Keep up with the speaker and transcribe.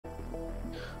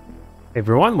Hey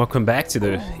everyone, welcome back to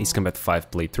the Ace Combat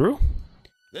 5 playthrough.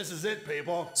 This is it,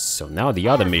 people. So now the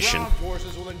other mission. Our ground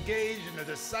forces will engage in a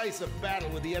decisive battle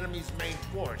with the enemy's main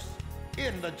force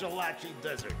in the Jalachi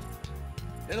Desert.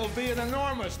 It'll be an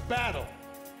enormous battle.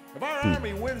 If our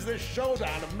army wins this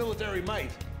showdown of military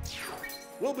might,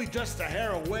 we'll be just a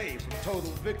hair away from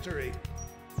total victory.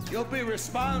 You'll be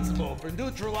responsible for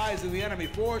neutralizing the enemy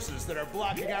forces that are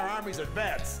blocking our army's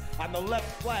advance on the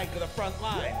left flank of the front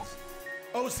lines.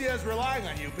 OCA is relying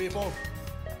on you, people.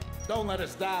 Don't let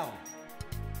us down.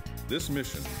 This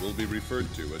mission will be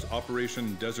referred to as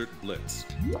Operation Desert Blitz.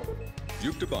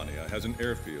 Duke Debania has an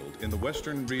airfield in the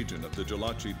western region of the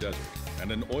Jalachi Desert and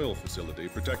an oil facility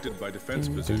protected by defense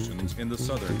positions in the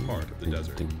southern part of the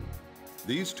desert.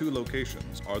 These two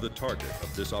locations are the target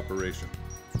of this operation.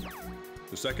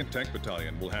 The 2nd Tank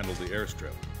Battalion will handle the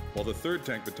airstrip, while the 3rd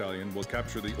Tank Battalion will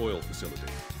capture the oil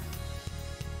facility.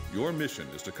 Your mission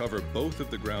is to cover both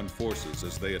of the ground forces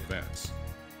as they advance.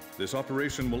 This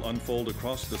operation will unfold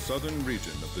across the southern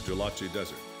region of the Jalachi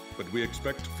Desert, but we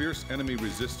expect fierce enemy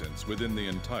resistance within the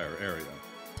entire area.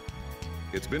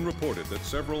 It's been reported that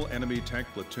several enemy tank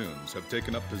platoons have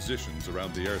taken up positions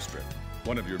around the airstrip,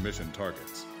 one of your mission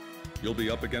targets. You'll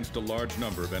be up against a large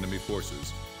number of enemy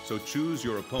forces, so choose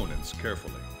your opponents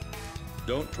carefully.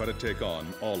 Don't try to take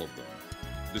on all of them.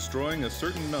 Destroying a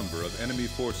certain number of enemy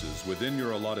forces within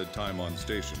your allotted time on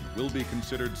station will be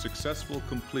considered successful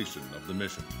completion of the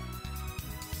mission.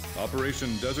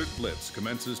 Operation Desert Blitz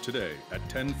commences today at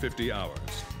 10:50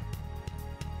 hours.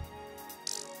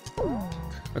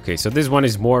 Okay, so this one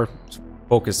is more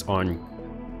focused on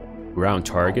ground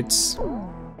targets.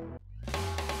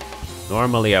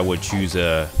 Normally I would choose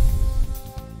a...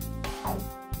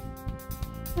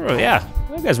 Oh yeah,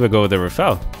 I guess we'll go with the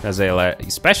Rafale, as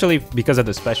especially because of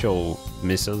the special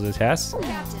missiles it has.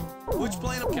 Captain. Which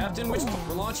plane, Captain? Which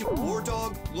we're launching? War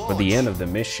Dog. Launch. For the end of the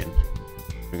mission,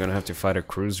 we're gonna have to fight a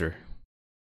cruiser.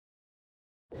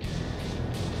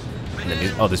 And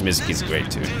then oh, this music is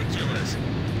great too. Ridiculous.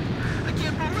 I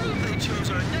can't believe they chose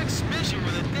our next mission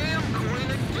with a damn coin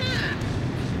again.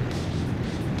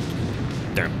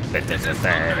 How many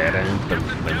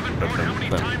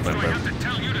times do I have to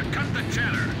tell you to cut the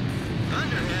chatter?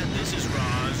 Thunderhead, this is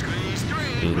Roz Grease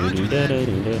 3.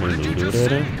 What did you just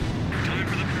say? Time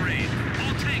for the parade.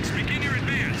 All tanks, begin your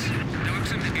advance.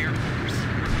 Dawson Air Force,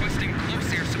 requesting close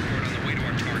air support on the way to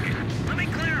our target. Let me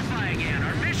clarify again.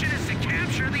 Our mission is to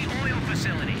capture the oil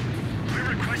facility. We're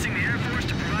requesting the Air Force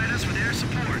to provide us with air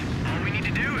support. All we need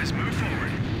to do is move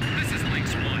forward. This is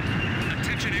Lynx 1.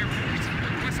 Attention Air Force,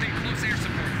 requesting close air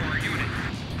support for our unit.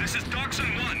 This is Dawson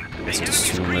 1. The It's enemy's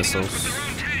just two greeting us missiles. with their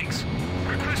own tanks.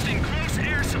 Requesting close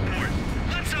air support.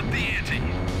 Let's up the ante.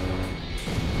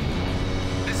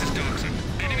 This is Dawson.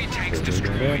 Enemy tanks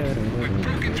destroyed. We've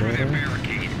broken through their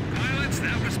barricade. Pilots,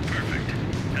 that was perfect.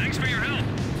 Thanks for your help.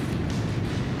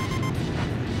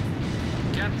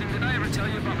 Captain, did I ever tell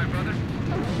you about my brother?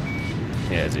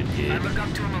 Yes, it I did. look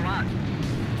up to him a lot.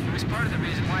 He was part of the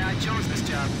reason why I chose this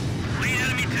job. Lead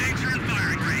enemy tanks are in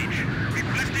firing range.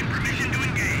 Requesting permission to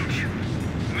engage.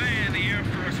 Man, the Air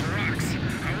Force rocks.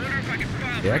 I wonder if I can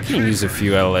file. Yeah, I can use a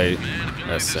few LA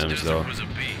SMs though. Was a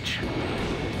beach.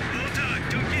 Hold on,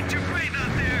 don't get too brave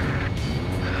out there.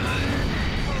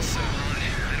 It's so hot. I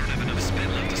don't have enough spit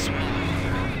left to swallow.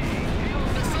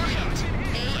 Missile hit.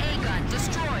 AA gun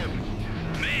destroyed.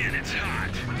 Man, it's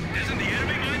hot. Isn't the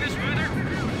enemy mind this weather?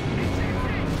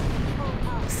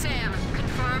 Sam,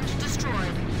 confirmed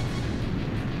destroyed.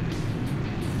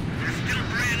 They're still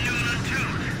brand new and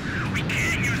untuned. We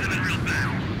can't use them in real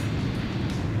battle.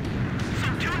 So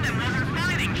tune them while we're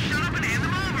fighting. Shut up and hand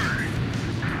them over.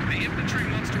 The infantry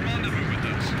wants to rendezvous with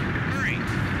us. Hurry.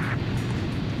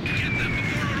 Get them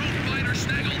before our own fighters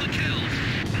snag all the kills.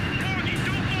 Morgie,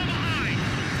 don't fall behind.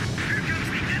 Here comes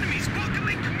the enemy's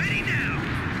welcoming committee now.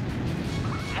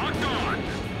 Locked on.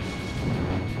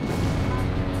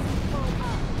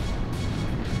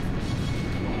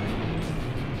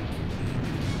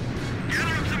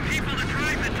 Gather up some people to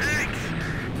drive the tanks.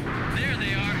 There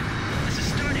they are. This is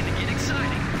starting to get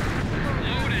exciting.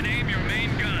 Load and aim your main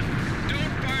gun.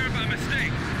 Don't fire by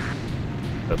mistake.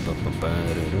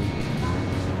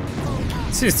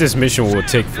 Since this mission will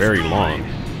take very long.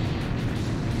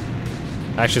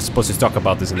 I actually supposed to talk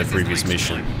about this in the previous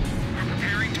mission.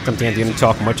 Something I didn't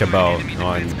talk much about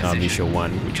on Mission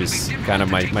 1, which is kind of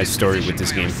my story with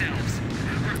this game.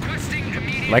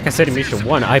 Like I said in Mission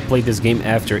 1, I played this game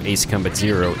after Ace Combat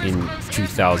 0 in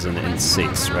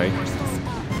 2006, right?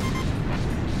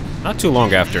 Not too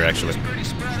long after, actually.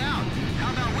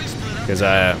 Because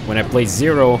when I played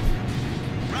 0,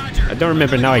 I don't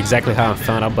remember now exactly how I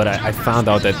found out, but I found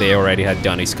out that they already had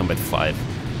done Ace Combat 5,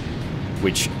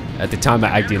 which at the time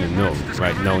I didn't know,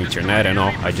 right? No internet and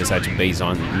all. I just had to base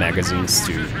on magazines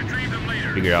to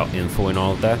figure out info and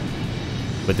all of that.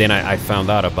 But then I found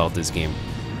out about this game.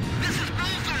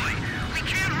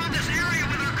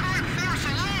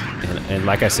 And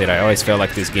like I said, I always felt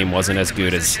like this game wasn't as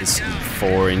good as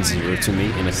 4 and 0 to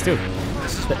me, and it's still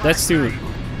that's still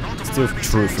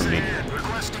true for me.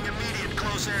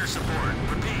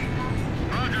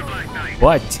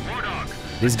 But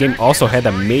this game also had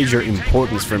a major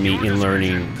importance for me in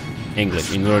learning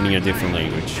English, in learning a different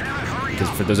language. Because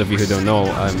for those of you who don't know,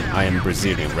 I am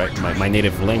Brazilian, right? My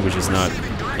native language is not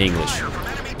English.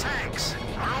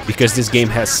 Because this game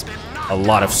has a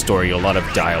lot of story, a lot of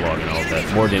dialogue and all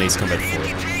that, more than Ace Combat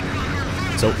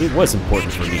 4. So it was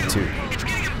important for me too,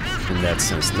 in that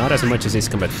sense. Not as much as Ace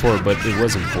Combat 4, but it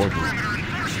was important.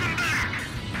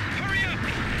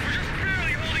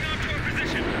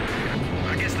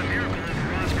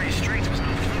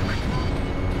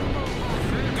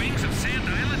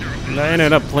 And I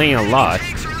ended up playing a lot,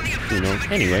 you know.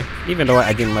 Anyway, even though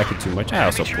I didn't like it too much, I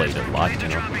also played a lot, you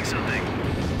know.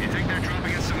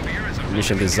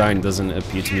 Mission design doesn't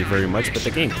appeal to me very much, but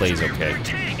the gameplay is okay.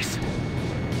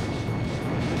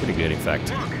 Pretty good, in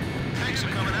fact.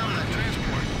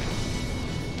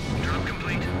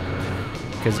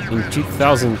 Because in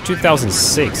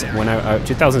 2006, when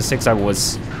 2006 I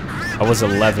was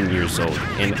 11 years old,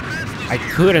 and I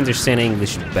could understand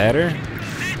English better,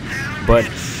 but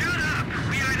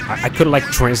I could like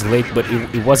translate, but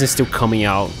it wasn't still coming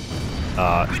out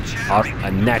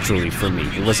naturally for me.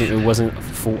 It wasn't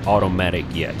full automatic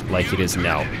yet, like it is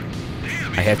now.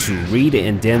 I had to read it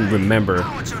and then remember,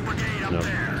 you know,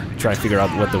 try to figure out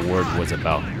what the word was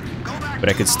about. But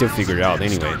I could still figure it out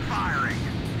anyway.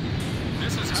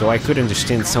 So I could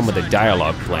understand some of the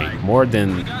dialogue playing more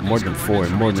than 4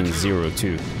 and more than 0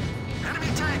 too.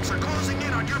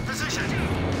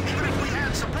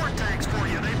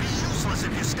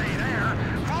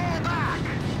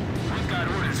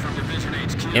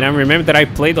 And I remember that I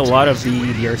played a lot of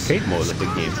the arcade mode of the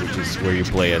game, which is where you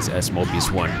play as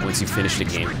Mobius 1 once you finish the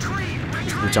game,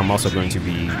 which I'm also going to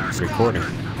be recording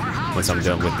once I'm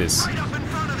done with this.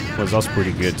 It was also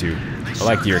pretty good too. I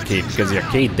like the arcade because the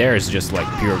arcade there is just like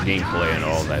pure gameplay and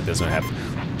all that. It doesn't have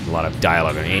a lot of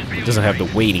dialogue, and it doesn't have the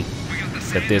weighting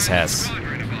that this has.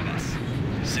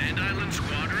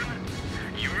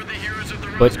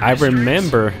 But I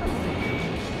remember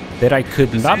that I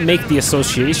could not make the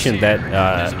association that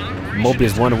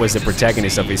Mobius 1 was the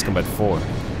protagonist of Ace Combat 4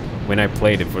 when I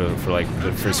played it for like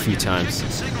the first few times.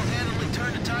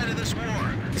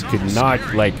 I could not,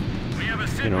 like,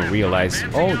 you know, realize,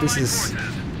 oh, this is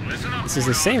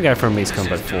the same guy from Ace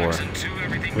Combat 4.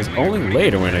 It was only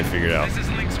later when I figured out.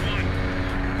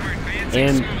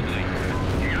 And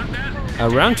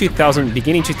around 2000,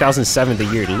 beginning 2007, the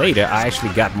year later, I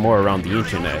actually got more around the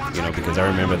internet, you know, because I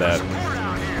remember that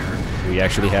we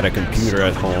actually had a computer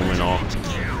at home and all.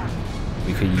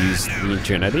 We could use the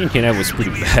internet. The internet was pretty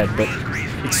bad, but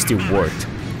it still worked.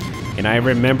 And I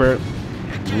remember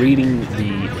reading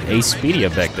the Acepedia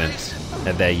back then,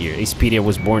 at that year. Acepedia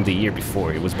was born the year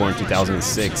before. It was born in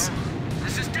 2006.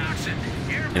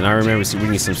 And I remember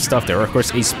reading some stuff there. Of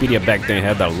course, Acepedia back then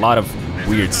had a lot of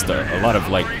weird stuff, a lot of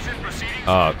like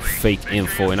fake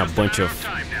info and a bunch of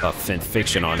fan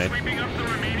fiction on it.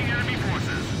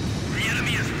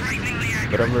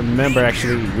 But I remember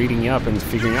actually reading up and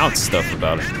figuring out stuff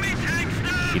about it.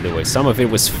 Either way, some of it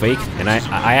was fake, and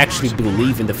I actually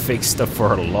believe in the fake stuff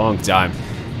for a long time.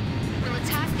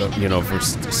 You know, for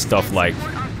stuff like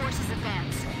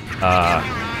I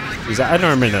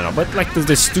don't remember now, but like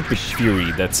the stupid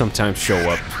theory that sometimes show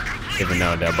up even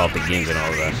now and then about the games and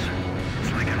all that.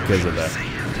 Because of that,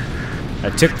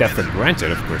 I took that for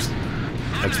granted, of course.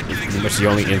 That's pretty much the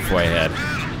only info I had.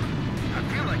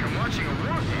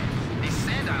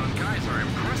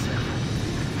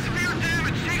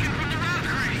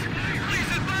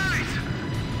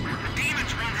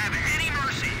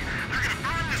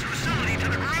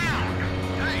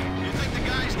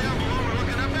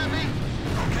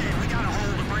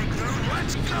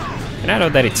 And I know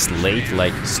that it's late,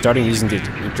 like starting using the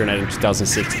internet in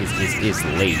 2006 is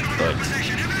late, but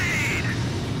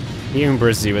here in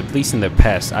Brazil, at least in the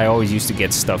past, I always used to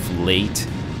get stuff late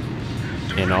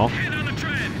and all.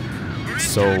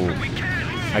 So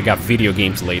I got video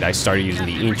games late, I started using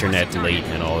the internet late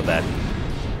and all of that.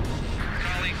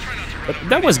 But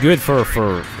that was good for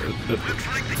a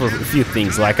few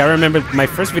things. Like I remember my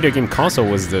first video game console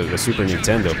was the Super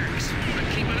Nintendo.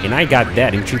 And I got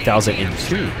that in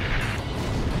 2002.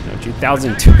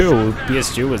 2002,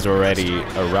 PS2 was already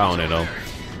around, you know.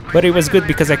 But it was good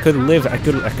because I could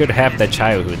have that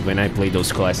childhood when I played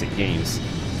those classic games.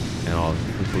 You know,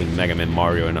 playing Mega Man,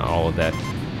 Mario, and all of that.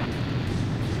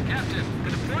 Captain,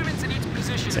 the deployments in each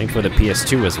position. Same for the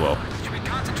PS2 as well. Should we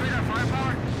concentrate our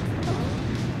firepower?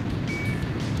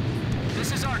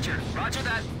 This is Archer. Roger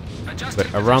that.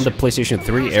 Adjusting But around the position. PlayStation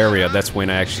 3 area, that's when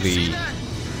I actually...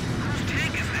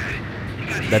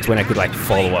 That's when I could like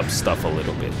follow up stuff a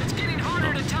little bit. It's getting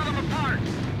harder to tell them apart.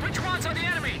 Which ones are the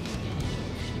enemy?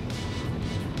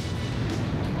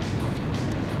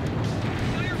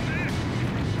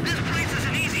 This place is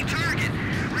an easy target.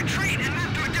 Retreat and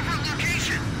move to a different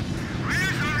location.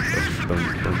 Where's our air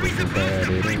support? Are we supposed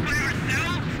to fight by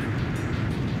ourselves?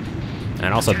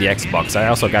 And also the Xbox. I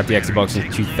also got the Xbox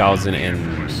in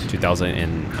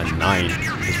 2009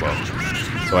 as well.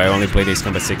 So I only played Ace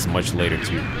Combat 6 much later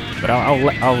too. But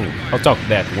I'll talk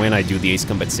that when I do the Ace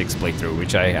Combat 6 playthrough,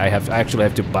 which I actually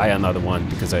have to buy another one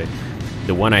because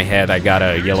the one I had, I got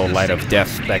a Yellow Light of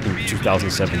Death back in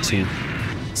 2017.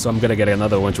 So I'm gonna get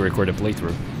another one to record a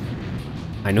playthrough.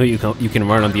 I know you can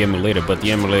run on the emulator, but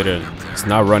the emulator is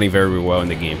not running very well in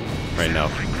the game right now.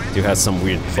 It has some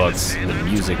weird bugs in the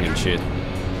music and shit.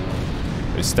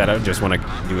 Instead, I just want to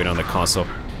do it on the console.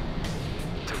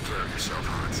 Take care of yourself,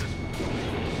 Hans.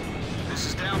 This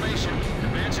is Dalmatian.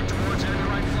 Advancing towards enemy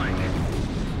right flank.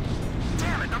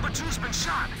 Damn it, number 2's been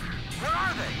shot. Where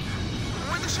are they?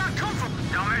 Where'd the shot come from?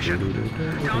 Dalmatian.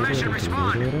 Dalmatian,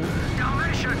 respond.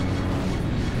 Dalmatian.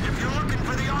 If you're looking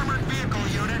for the armored vehicle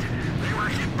unit, they were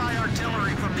hit by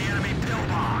artillery from the enemy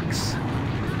pillbox.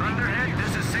 Thunderhead,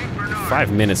 this is St. Bernard.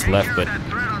 5 minutes left, but That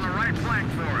threat on the right flank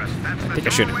for us. That's I think I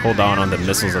should hold on the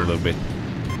missiles a little bit.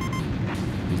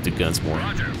 Use the guns more.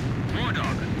 Roger. War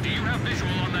Dog, do you have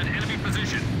visual on that enemy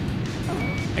position?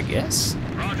 I guess.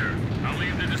 Roger. I'll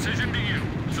leave the decision to you.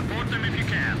 Support them if you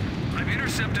can. I've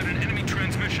intercepted an enemy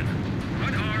transmission.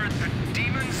 What are the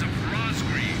demons of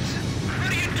Rosgreaves?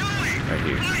 What are you doing? Right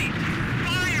here. Fight!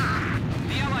 Fire!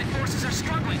 The Allied forces are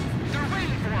struggling. They're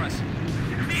waiting for us.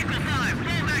 Vehicle 5,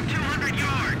 roll back 200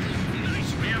 yards.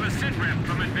 We have a sit rep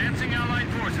from advancing Allied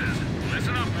forces.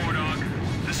 Listen up, War Dog.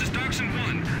 This is Dachshund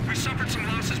 1. We suffered some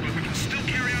losses, but we can still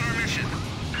carry out our mission.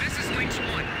 This is Lynx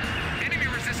 1. Enemy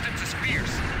resistance is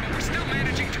fierce, but we're still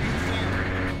managing to move forward.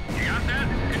 You got that?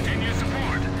 Continue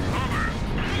support. Over.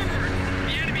 Forward!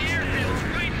 The enemy airfield's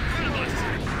right in front of us.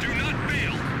 Do not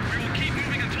fail. We will keep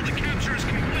moving until the capture is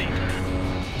complete.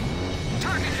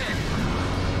 Target hit.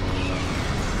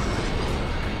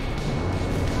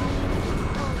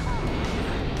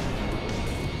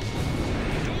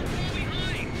 Don't fall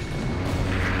behind.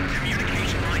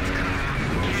 Communication lines cut off.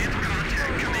 Can't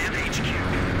contact Command HQ.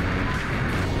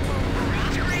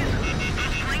 Rosgreaves?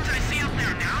 Those planes I see up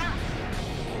there now?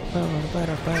 What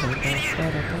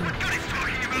is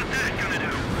talking about that gonna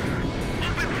do?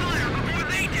 Open fire before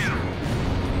they do!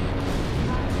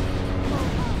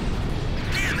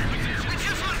 Damn it! We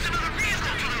just lost another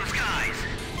vehicle to those guys!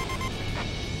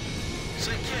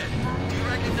 Say, kid, do you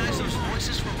recognize those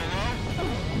voices from below?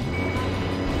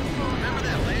 Remember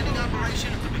that landing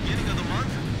operation at the beginning of the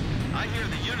month? I hear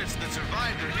the units that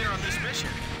survived are here on this mission.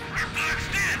 We're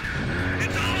boxed in!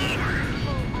 It's all over!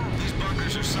 These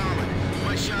bunkers are solid.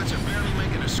 My shots are barely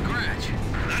making a scratch.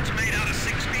 That's made out of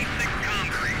 6 feet thick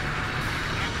concrete.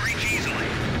 Won't breach easily.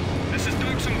 This is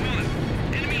Dachshund 1.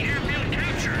 Enemy airfield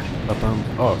captured.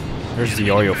 Oh, there's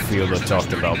the oil field I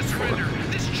talked about before.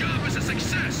 This job is a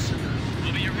success.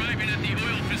 We'll be arriving at the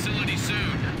oil facility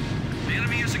soon. The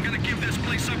enemy isn't going to give this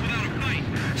place up without a fight,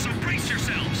 so brace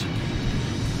yourselves.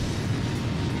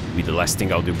 Be the last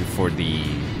thing I'll do before the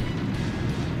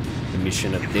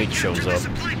mission update shows To the up.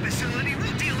 supply facility,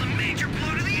 we'll deal a major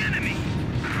blow to the enemy.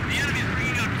 The enemy's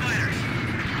bringing out fighters.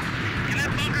 Can that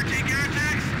bunker take air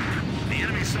attacks? The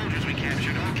enemy soldiers we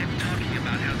captured all kept talking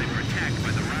about how they were attacked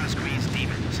by the Rosgreaves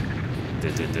demons.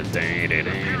 Apparently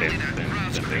that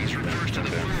Rosgreaves refers to the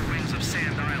 4 rings of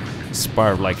Sand Island.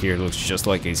 Spire like here looks just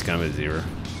like Ace Combat 0.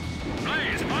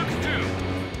 Blaze, box 2.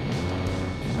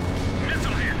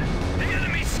 Missile hit. The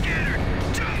enemy's scattered.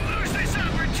 Don't lose this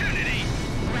opportunity.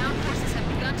 Ground forces have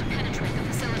begun to penetrate the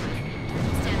facility.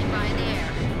 Standing by in the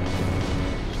air.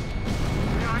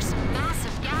 There are some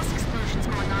massive gas explosions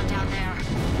going on down there.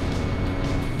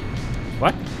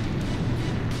 What?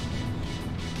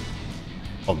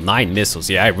 Oh, 9 missiles.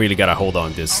 Yeah, I really gotta hold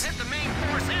on I'll this. hit the main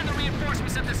force and the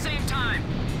reinforcements at the same time.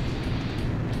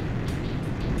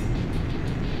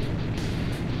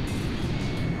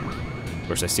 Of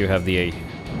course, I still have the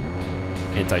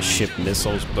anti-ship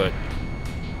missiles, but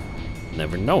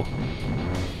never know.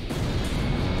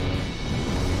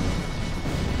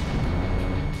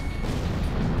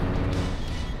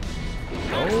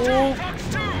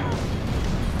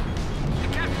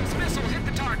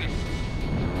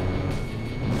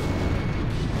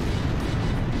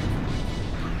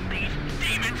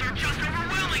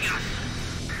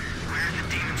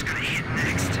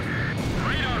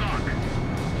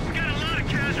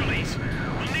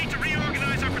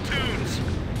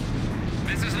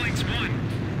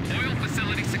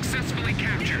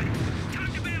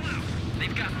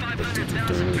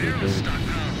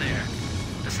 stockpile there.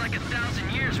 That's like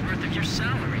 1,000 years worth of your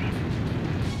salary.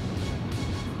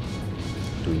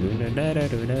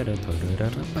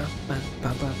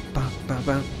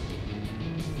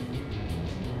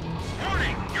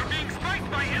 Warning! You're being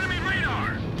spiked by enemy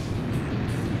radar!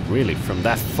 Really, from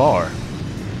that far?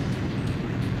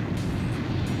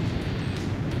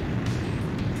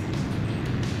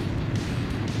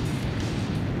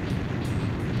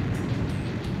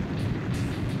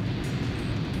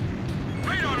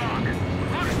 Radar lock!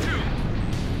 Box 2!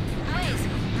 Blaze,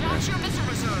 launch your missile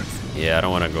reserves. Yeah, I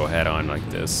don't want to go head on like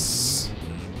this.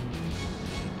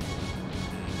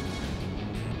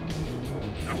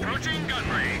 Approaching gun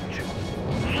range.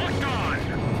 Locked on!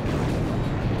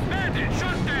 Bandit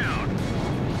shut down!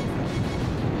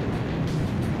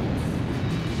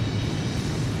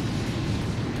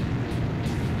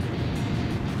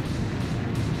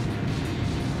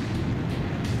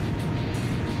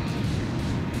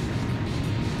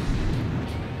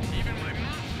 Even my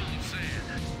mom's full of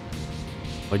sand.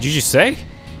 What'd you just say?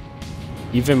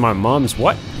 Even my mom's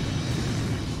what?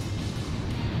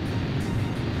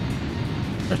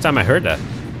 First time I heard that.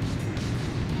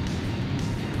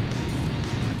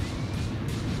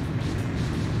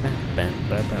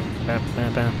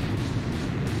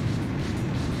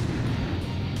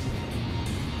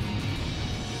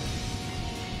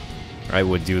 I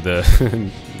would do the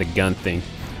the gun thing.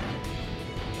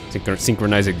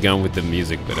 Synchronize a gun with the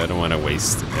music, but I don't want to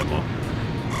waste ammo.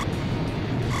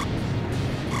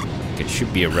 It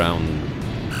should be around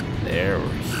there or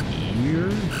here.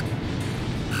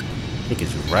 I think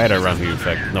it's right around here. In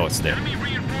fact, no, it's there. Enemy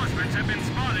reinforcements have been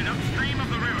spotted upstream of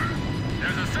the river.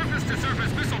 There's a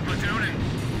surface-to-surface missile platoon, and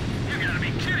you gotta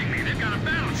be kidding me. They've got a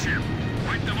battleship.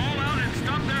 Wipe them all out and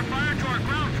stop their fire to our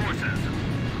ground forces.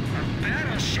 A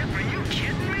battleship? Are you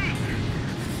kidding me?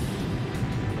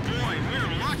 Boy, we're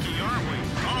lucky, aren't we?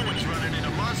 Always running into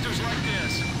monsters like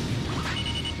this.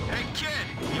 Hey, kid,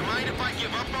 you mind if I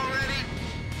give up already?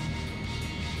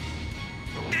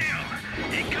 Damn!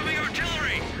 Incoming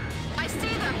artillery! I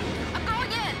see them. I'm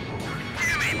going in.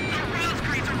 Damn it! The rail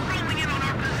screens are rolling in on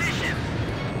our position!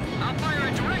 I'll fire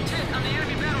a direct hit on the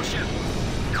enemy battleship.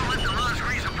 Don't let the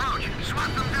Rosgreens approach!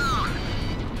 Swat them down!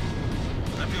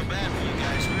 I feel bad for you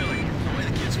guys, really. The way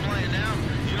the kid's playing now,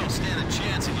 you don't stand a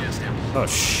chance against him. Oh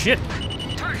shit!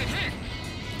 Target hit!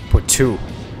 Put two.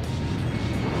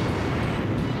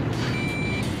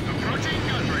 Approaching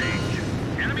gun range.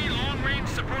 Enemy long-range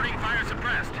supporting fire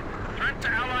suppressed. Threat to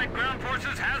Allied ground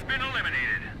forces has been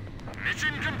eliminated.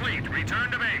 Mission complete.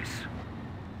 Return to base.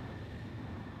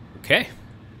 Okay.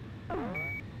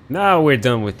 Now we're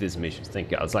done with this mission. Thank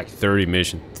God. It's like 30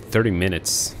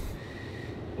 minutes.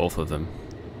 Both of them.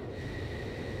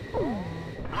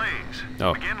 Blaze,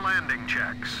 Oh. begin landing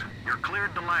checks. You're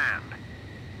cleared to land.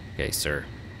 Okay, sir.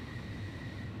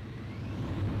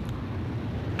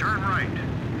 Turn right.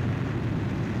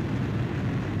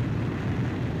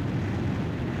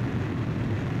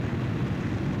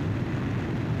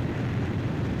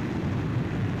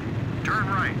 Turn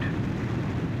right.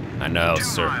 I know, 2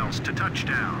 sir. miles to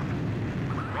touchdown.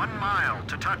 1 mile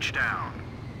to touchdown.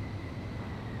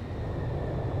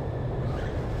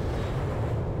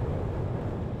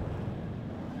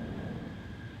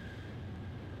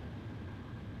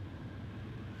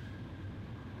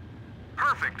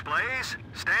 Perfect, Blaze.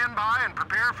 Stand by and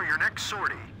prepare for your next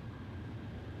sortie.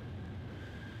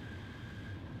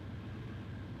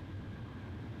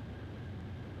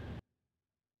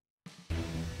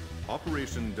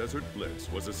 Operation Desert Blitz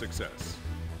was a success.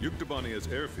 Yuktobania's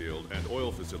airfield and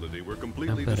oil facility were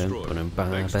completely destroyed,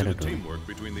 thanks to the teamwork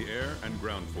between the air and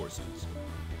ground forces.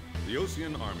 The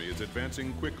Osean Army is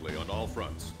advancing quickly on all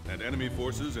fronts, and enemy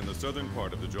forces in the southern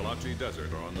part of the Jolachi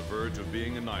Desert are on the verge of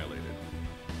being annihilated.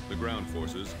 The ground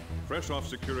forces, fresh off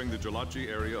securing the Jolachi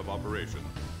area of operation,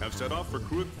 have set off for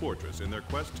Kruik Fortress in their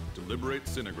quest to liberate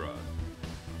Sinigrad.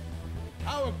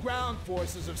 Our ground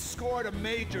forces have scored a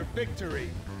major victory.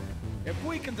 If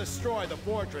we can destroy the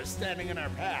fortress standing in our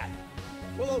path,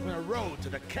 we'll open a road to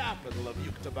the capital of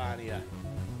Yuktobania.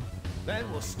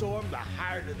 Then we'll storm the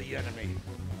heart of the enemy.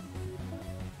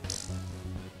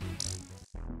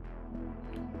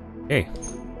 Hey.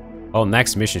 Oh,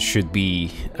 next mission should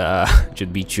be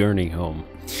Journey Home.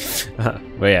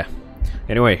 But yeah.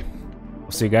 Anyway,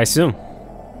 we'll see you guys soon.